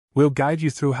We'll guide you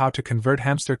through how to convert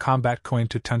Hamster Kombat coin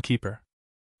to Tonkeeper.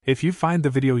 If you find the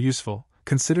video useful,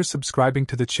 consider subscribing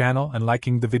to the channel and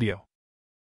liking the video.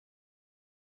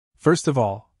 First of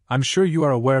all, I'm sure you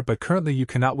are aware but currently you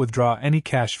cannot withdraw any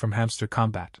cash from Hamster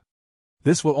Kombat.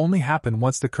 This will only happen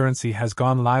once the currency has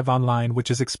gone live online, which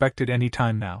is expected any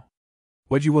time now.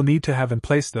 What you will need to have in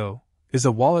place though, is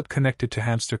a wallet connected to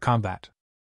Hamster Kombat.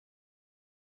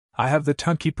 I have the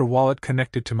Tonkeeper wallet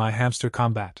connected to my Hamster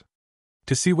Kombat.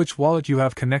 To see which wallet you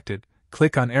have connected,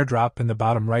 click on AirDrop in the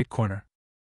bottom right corner.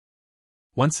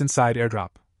 Once inside AirDrop,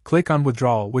 click on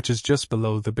Withdrawal, which is just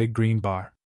below the big green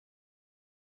bar.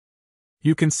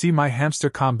 You can see my Hamster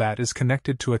Kombat is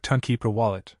connected to a Tonkeeper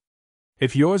wallet.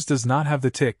 If yours does not have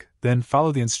the tick, then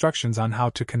follow the instructions on how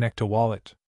to connect a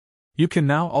wallet. You can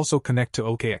now also connect to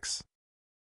OKX.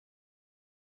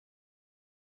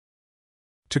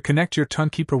 To connect your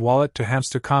Tonkeeper wallet to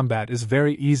Hamster Kombat is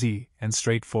very easy and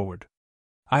straightforward.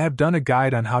 I have done a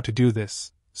guide on how to do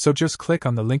this, so just click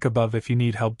on the link above if you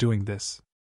need help doing this.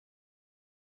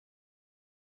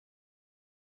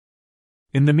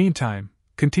 In the meantime,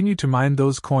 continue to mine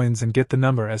those coins and get the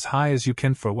number as high as you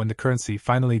can for when the currency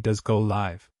finally does go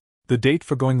live. The date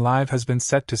for going live has been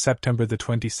set to September the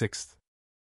 26th.